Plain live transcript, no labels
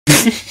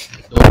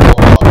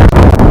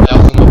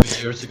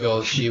years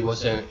ago, she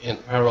was in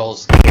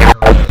perils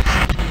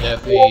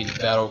navigate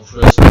battle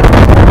cruiser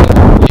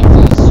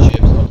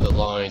ships of the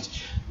lines.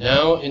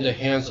 Now, in the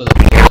hands of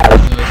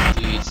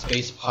the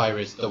space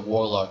pirates, the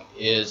Warlock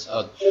is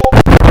a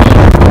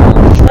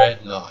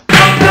dreadnought.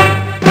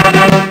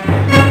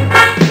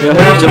 Ja,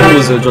 helemaal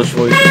was George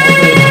Floyd.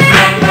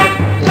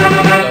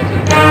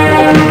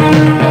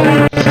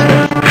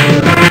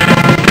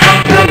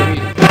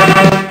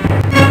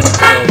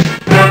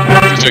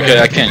 It's okay,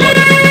 I can't yet.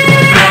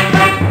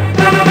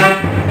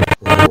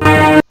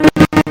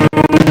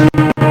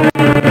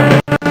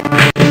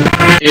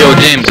 Yo,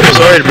 James, I'm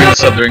sorry to bring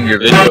this up during your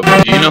video,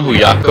 but do you know who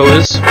Yako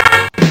is?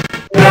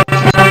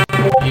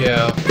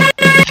 Yeah.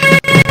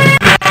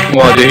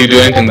 Well, did he do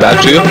anything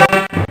bad to you?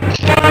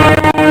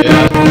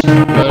 Yeah, just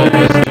one of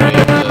his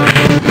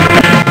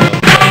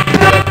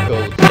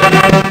code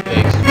that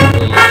makes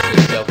rumors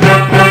and stuff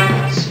like that.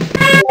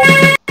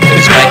 He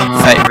was making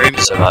fake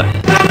rumors about it.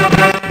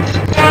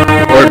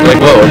 Or,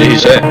 like, what did he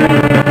say?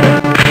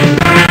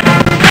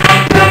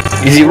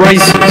 Is he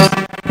racist?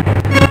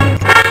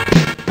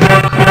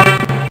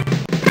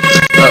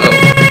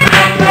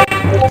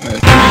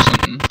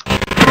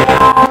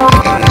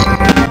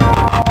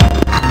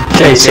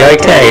 Casey,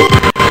 okay?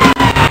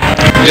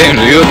 James,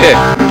 are you okay?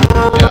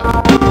 Yeah.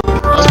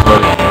 That's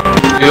funny.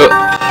 You...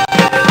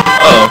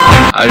 Oh,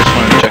 I just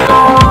wanted to check up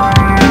on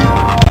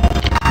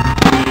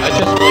I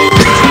just played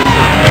this game.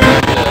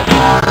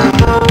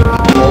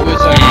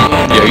 Always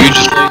yeah, you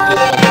just... played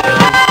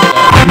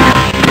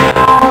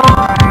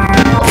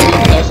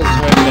this a few thousand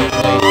times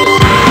I played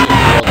this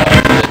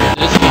game.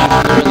 This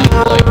game's literally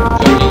like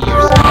 30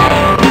 years old.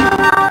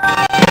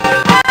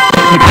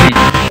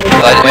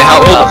 Wait, how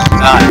old?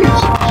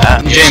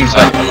 James, a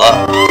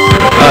lot.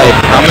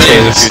 How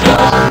many is a few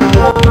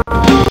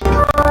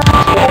thousand?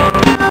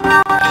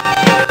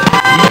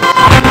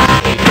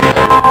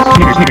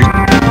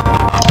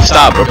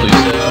 Stop, bro, please.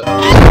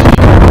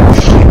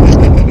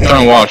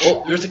 Trying to watch.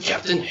 Oh, there's a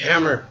Captain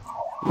Hammer.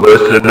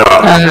 Listen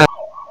up. Wait,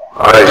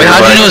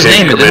 how'd you know his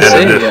name? It didn't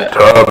say it this yet.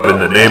 tub in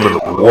the name of the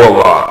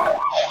Warlock.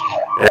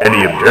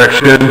 Any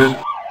objections?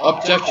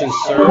 Objection,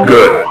 sir.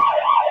 Good.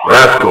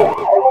 Rascal.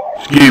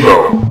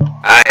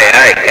 Skibo.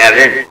 Aye,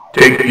 Captain.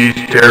 Take these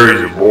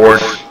Terrys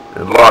aboard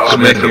and lock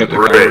them in the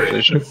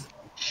brig.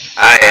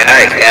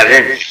 Aye,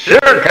 Captain.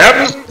 Sure,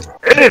 Captain.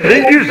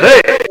 Anything you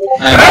say.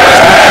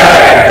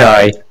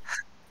 Die.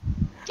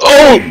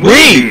 Oh,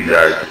 wait! These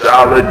are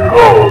solid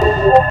gold.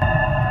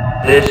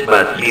 This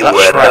must be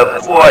worth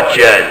a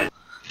fortune.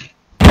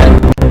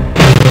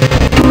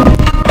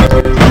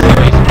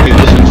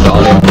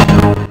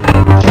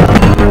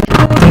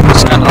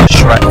 It's kind of like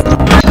Shrek.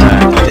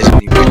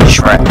 Disney movie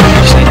Shrek.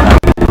 You seen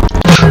that?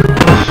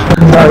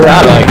 I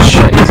like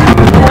shit.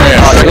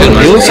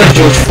 He looks like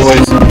George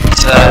Floyd.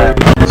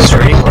 It's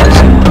DreamWorks.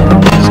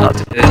 It's not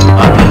to do.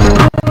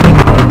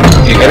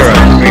 You get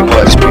around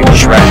DreamWorks movie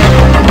Shrek.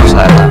 Looks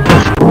like that.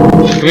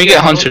 Can we get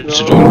Hunter to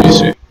join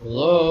BC?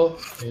 Hello?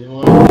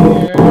 Anyone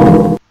here?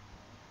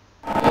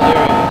 Yeah,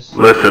 there he is.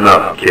 Listen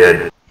up,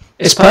 kid.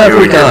 It's You purple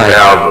and your guy.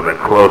 pals are the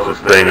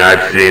closest thing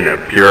I've seen to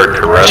pure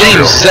terrestrial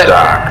James,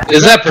 stock.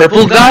 is that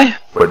purple guy?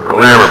 But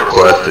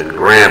Glamourpuss and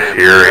Gramps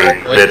here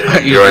ain't fit to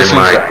join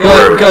my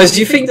Well, crew. guys, do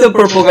you think the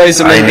purple guy is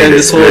the I main guy in need a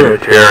this horror?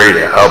 good Terry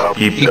to help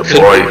keep He the could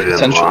boys in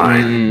potentially-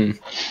 line.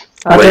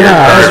 I don't know,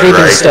 I was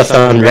reading Right. stuff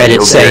on Reddit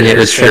You'll saying get it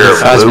was your Freddy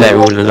share of Fazbear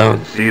loot. all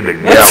along. See the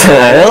What the devil.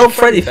 hell?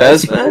 Freddy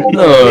Fazbear?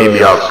 Maybe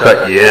No. I'll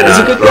cut you in He's a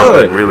on good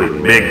something guy. really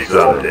big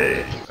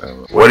someday.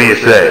 What do you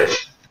say?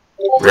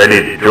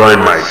 Ready to join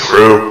my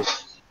crew?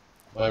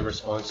 My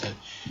response is,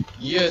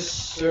 yes,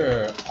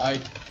 sir. I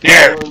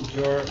joined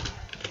your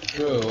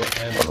crew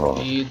and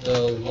be the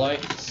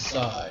light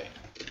side.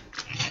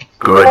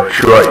 Good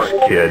choice,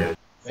 kid.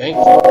 Thank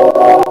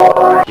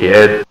you.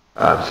 Kid,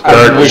 I'm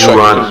starting wish I you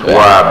on could do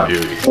swab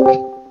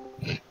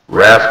duty.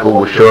 Rascal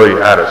will show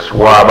you how to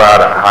swab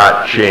out a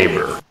hot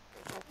chamber.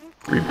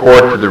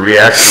 Report to the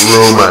reactor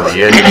room on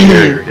the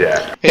engineering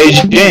deck. Hey,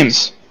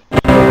 James.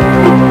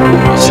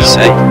 What's he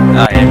say?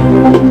 Oh,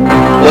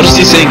 yeah. What is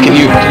he saying? Can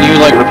you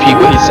like repeat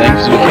what he's saying?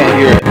 Because we can't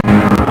hear it.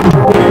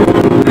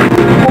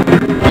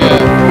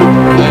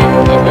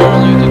 Yeah, I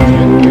barely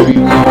didn't hear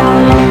you.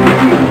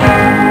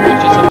 I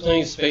just am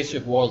playing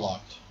Spaceship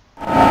Warlock.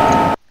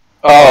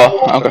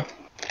 Oh, okay.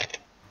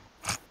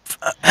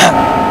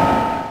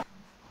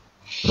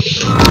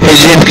 Hey,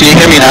 James, can you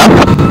hear me now?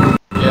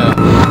 Yeah.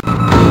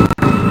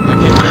 I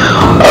can't hear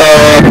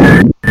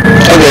you.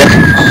 Okay.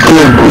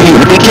 Cool.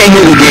 We can't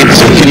hear the game,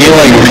 so can you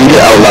like read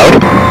it out loud?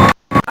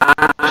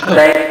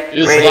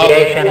 It's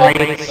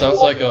loud. Sounds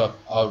like a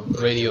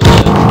radio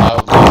that's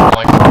out with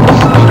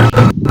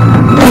microphone.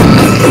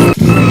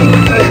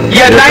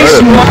 Yeah,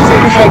 nice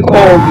microphone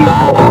call.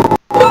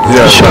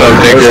 Yeah, Shut up,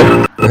 nigga.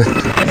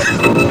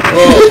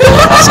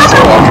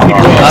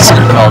 That's a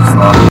called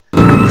for.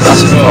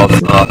 That's a called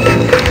for.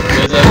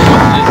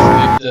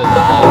 It's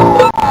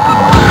like,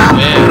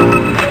 man,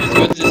 it's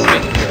good to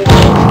see.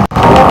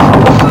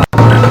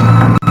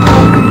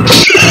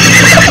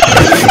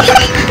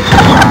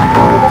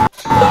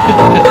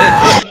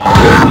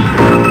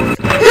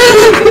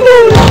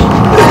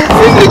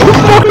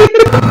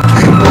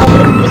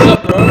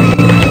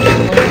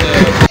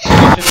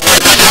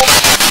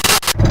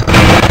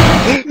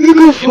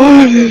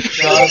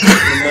 just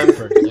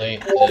remember playing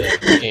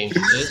the games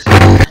this.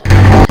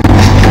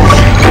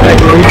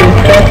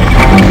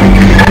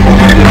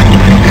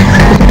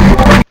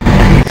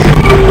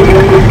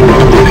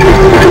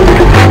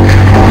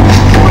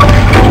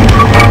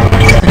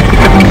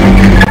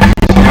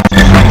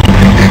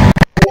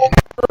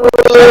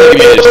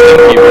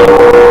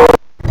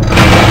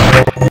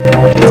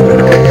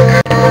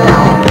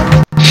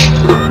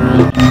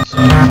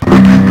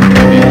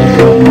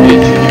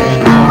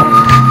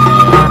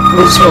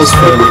 What smells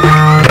funny?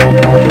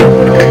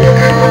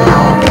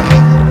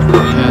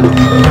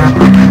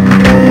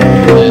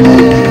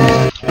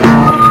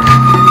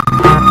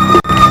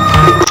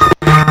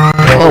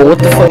 Oh, what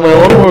the fuck? My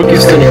lawnmower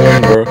keeps turning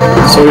on, bro.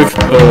 Sorry if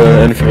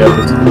anything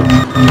happens.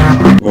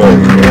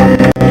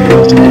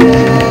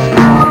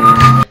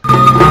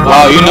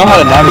 Wow, you know how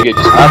to navigate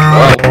this map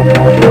well.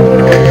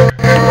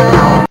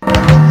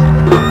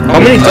 How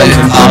many times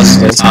have you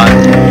used it?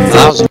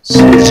 Thousands.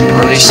 It's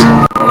released,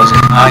 what was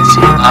it,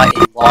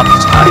 1991 to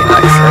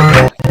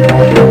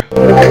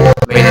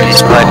 1993. I mean,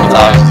 he's played it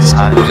thousands of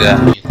times, yeah.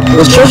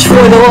 Was George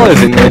Floyd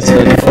alive in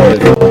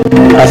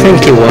 1995? I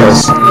think he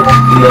was.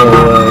 No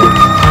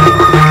way.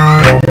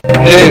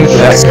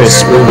 That's go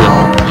screaming.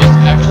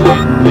 It's actually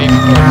made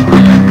from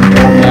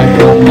back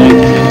in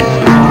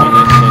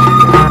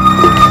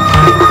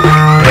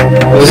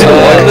 1985. Was it a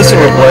whitelist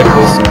or a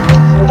blacklist?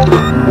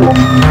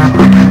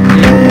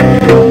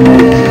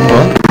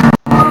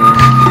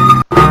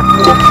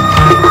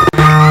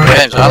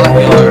 James, I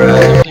like your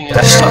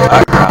desktop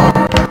background.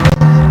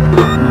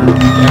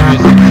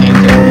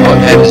 What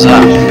game is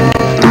that?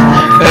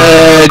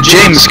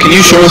 James, can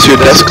you show us your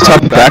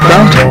desktop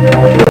background?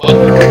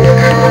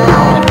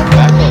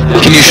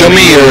 Can you show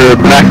me your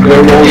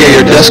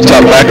your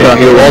desktop background,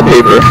 your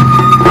wallpaper?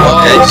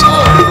 Okay.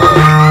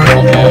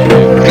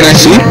 Can I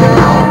see?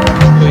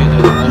 Wait,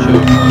 I'll show you.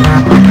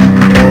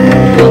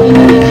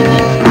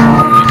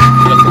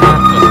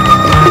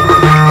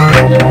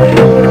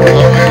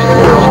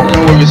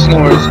 No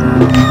worries.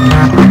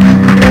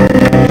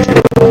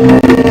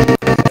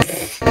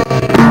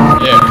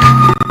 There.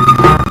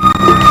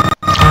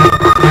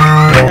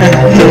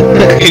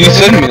 Can you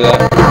send me that?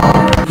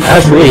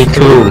 That's really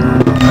cool.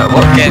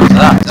 What game is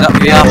that? Is that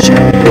VR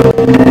chat?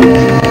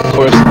 Of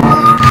course.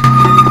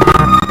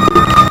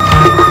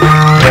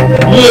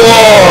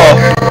 Whoa!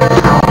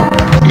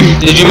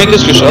 Did you make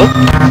this yourself?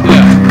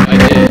 Yeah, I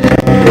did.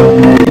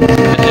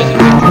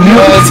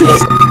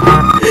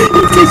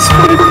 It takes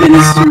 5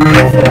 minutes to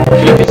read.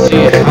 You can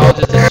see how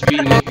does the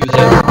screen make use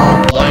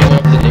of flying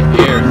up in the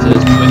air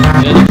says with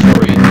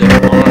military the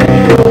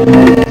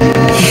army.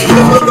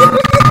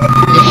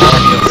 The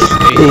army of the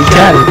space. You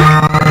can.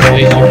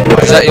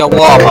 Is that your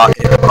watermark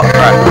in the bottom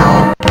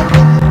right?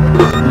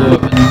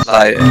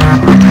 Like,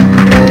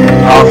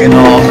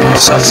 Argonaut or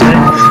something?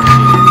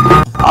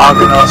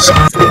 Argonaut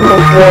something?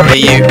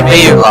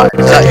 EU like,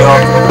 is that your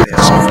company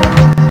or something?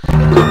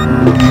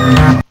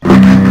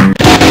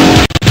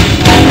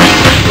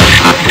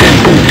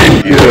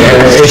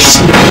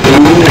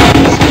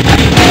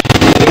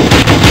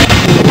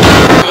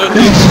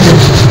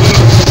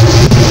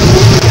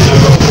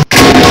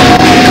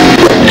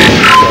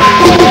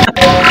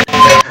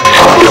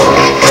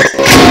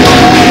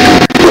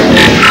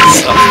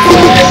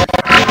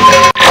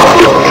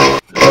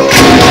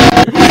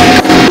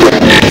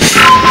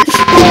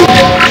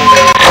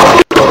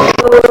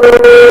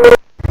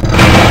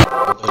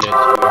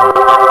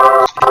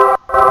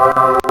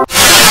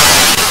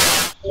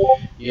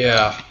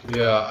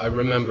 Yeah, I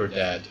remember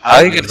that. How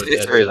are you gonna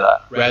fit through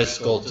that?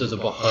 Rascal to the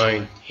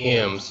behind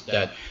hams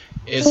that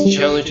is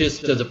challenges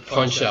to the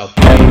punch out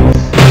games.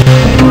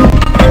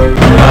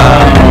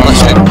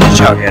 Let's do the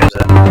punch out games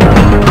then.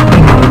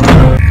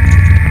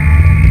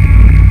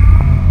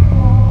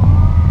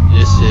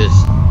 This is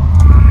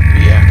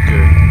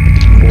reactor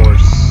core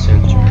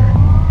center.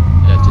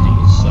 That's the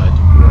inside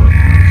the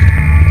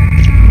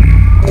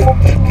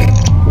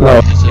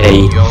world. This is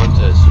beyond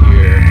us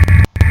here.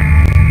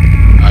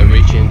 I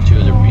reach into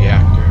the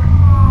reactor.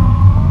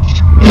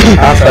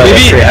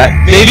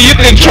 Maybe you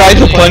can try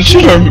to punch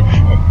it or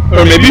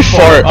maybe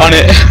fart on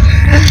it.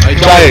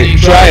 Try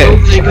it. I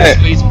don't think the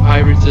Space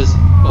Pirates is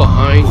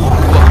behind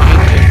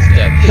things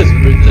that has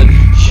written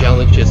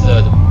challenges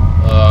the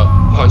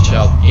punch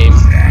out game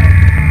style.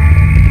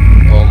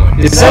 Oh my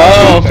god.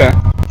 Oh, okay.